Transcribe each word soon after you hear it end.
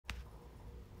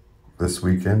This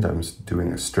weekend I'm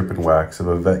doing a strip and wax of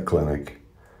a vet clinic.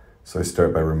 So I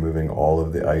start by removing all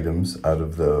of the items out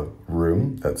of the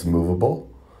room that's movable.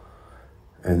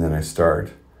 And then I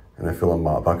start and I fill a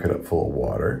mop bucket up full of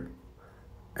water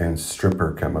and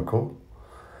stripper chemical.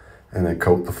 And I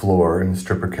coat the floor in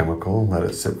stripper chemical and let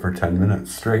it sit for 10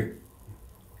 minutes straight.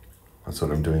 That's what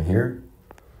I'm doing here.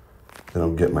 Then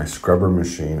I'll get my scrubber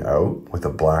machine out with a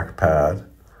black pad.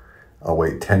 I'll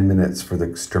wait 10 minutes for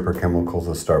the stripper chemical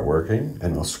to start working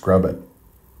and I'll scrub it.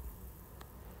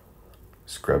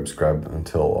 Scrub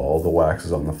until all the wax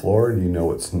is on the floor and you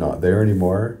know it's not there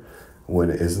anymore when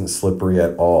it isn't slippery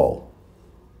at all.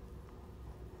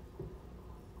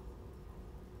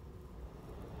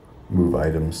 Move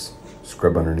items,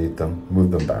 scrub underneath them,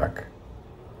 move them back.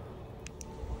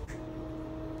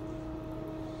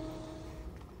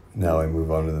 Now I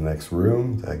move on to the next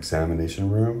room, the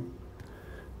examination room.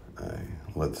 I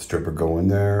let the stripper go in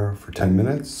there for 10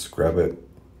 minutes, scrub it,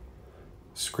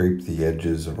 scrape the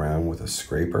edges around with a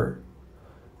scraper.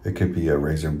 It could be a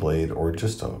razor blade or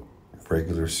just a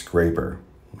regular scraper,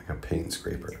 like a paint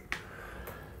scraper.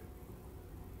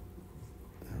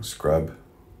 Scrub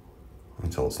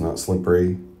until it's not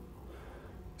slippery.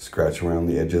 Scratch around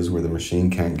the edges where the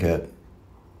machine can't get.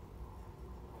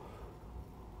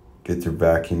 Get your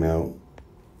vacuum out.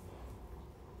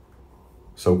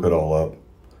 Soak it all up.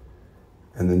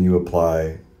 And then you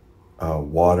apply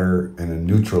water and a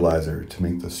neutralizer to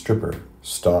make the stripper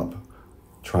stop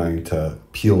trying to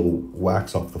peel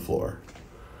wax off the floor.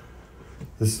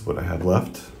 This is what I have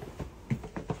left.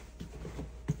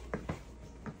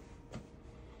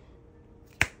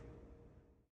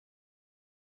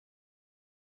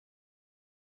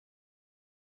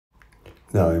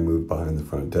 Now I move behind the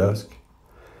front desk.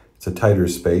 It's a tighter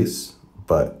space,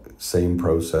 but same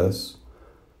process.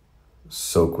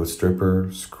 Soak with stripper,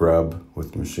 scrub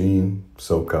with machine,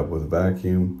 soak up with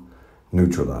vacuum,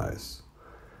 neutralize.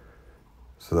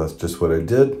 So that's just what I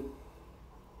did.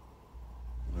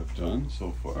 What I've done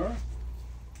so far.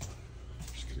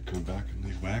 Just gonna come back and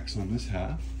lay wax on this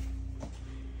half.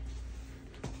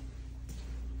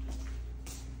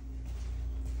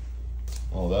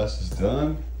 All this is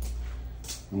done.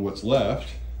 And what's left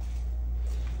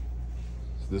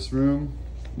is this room,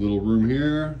 little room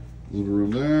here, little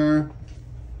room there,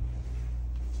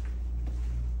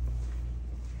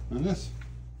 and this.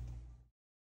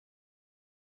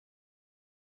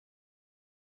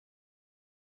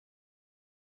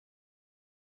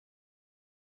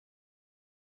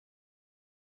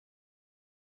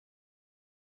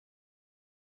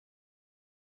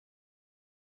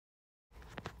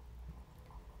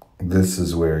 This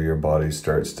is where your body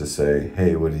starts to say,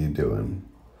 hey, what are you doing?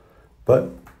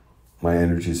 But my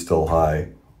energy's still high,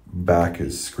 back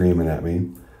is screaming at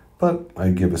me, but I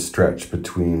give a stretch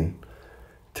between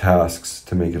tasks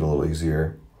to make it a little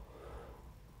easier.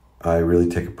 I really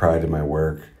take a pride in my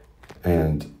work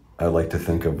and I like to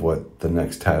think of what the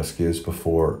next task is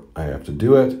before I have to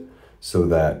do it so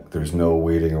that there's no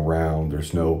waiting around,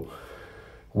 there's no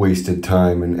wasted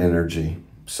time and energy.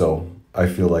 So I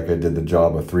feel like I did the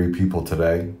job of 3 people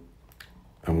today.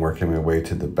 I'm working my way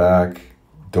to the back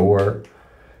door.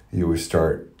 You would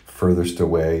start furthest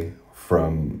away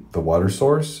from the water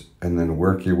source and then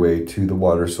work your way to the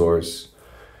water source.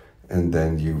 And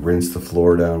then you rinse the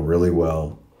floor down really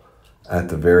well. At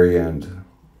the very end,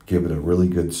 give it a really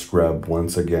good scrub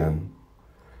once again.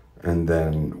 And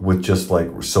then with just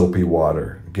like soapy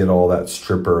water, get all that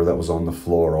stripper that was on the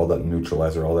floor, all that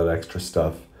neutralizer, all that extra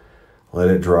stuff. Let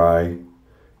it dry,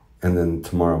 and then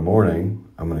tomorrow morning,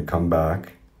 I'm gonna come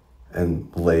back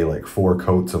and lay like 4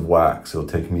 coats of wax. It'll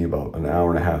take me about an hour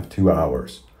and a half, 2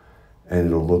 hours, and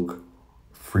it'll look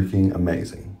freaking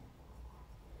amazing.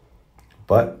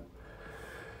 But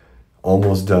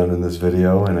almost done in this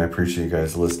video, and I appreciate you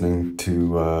guys listening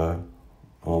to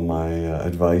all my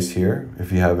advice here.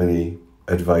 If you have any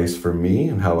advice for me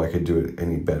and how I could do it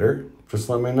any better, just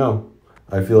let me know.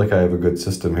 I feel like I have a good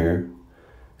system here.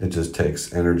 It just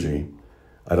takes energy.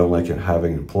 I don't like it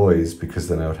having employees because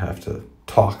then I would have to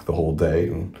talk the whole day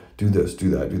and do this,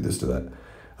 do that, do this, do that.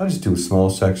 I just do a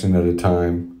small section at a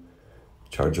time,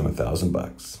 charge them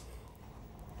 $1,000.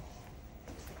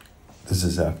 This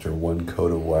is after 1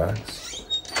 coat of wax,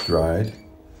 dried.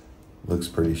 Looks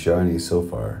pretty shiny so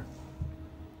far.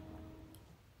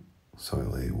 So I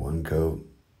lay 1 coat,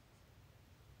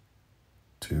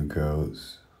 2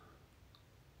 coats,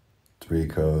 3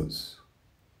 coats.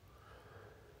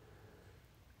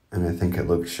 And I think it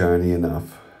looks shiny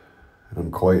enough. And I'm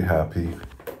quite happy.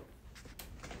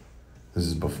 This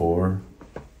is before.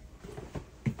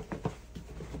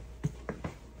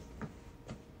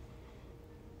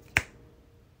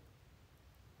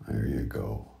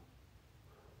 go.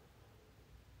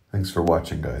 Thanks for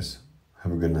watching, guys.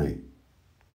 Have a good night.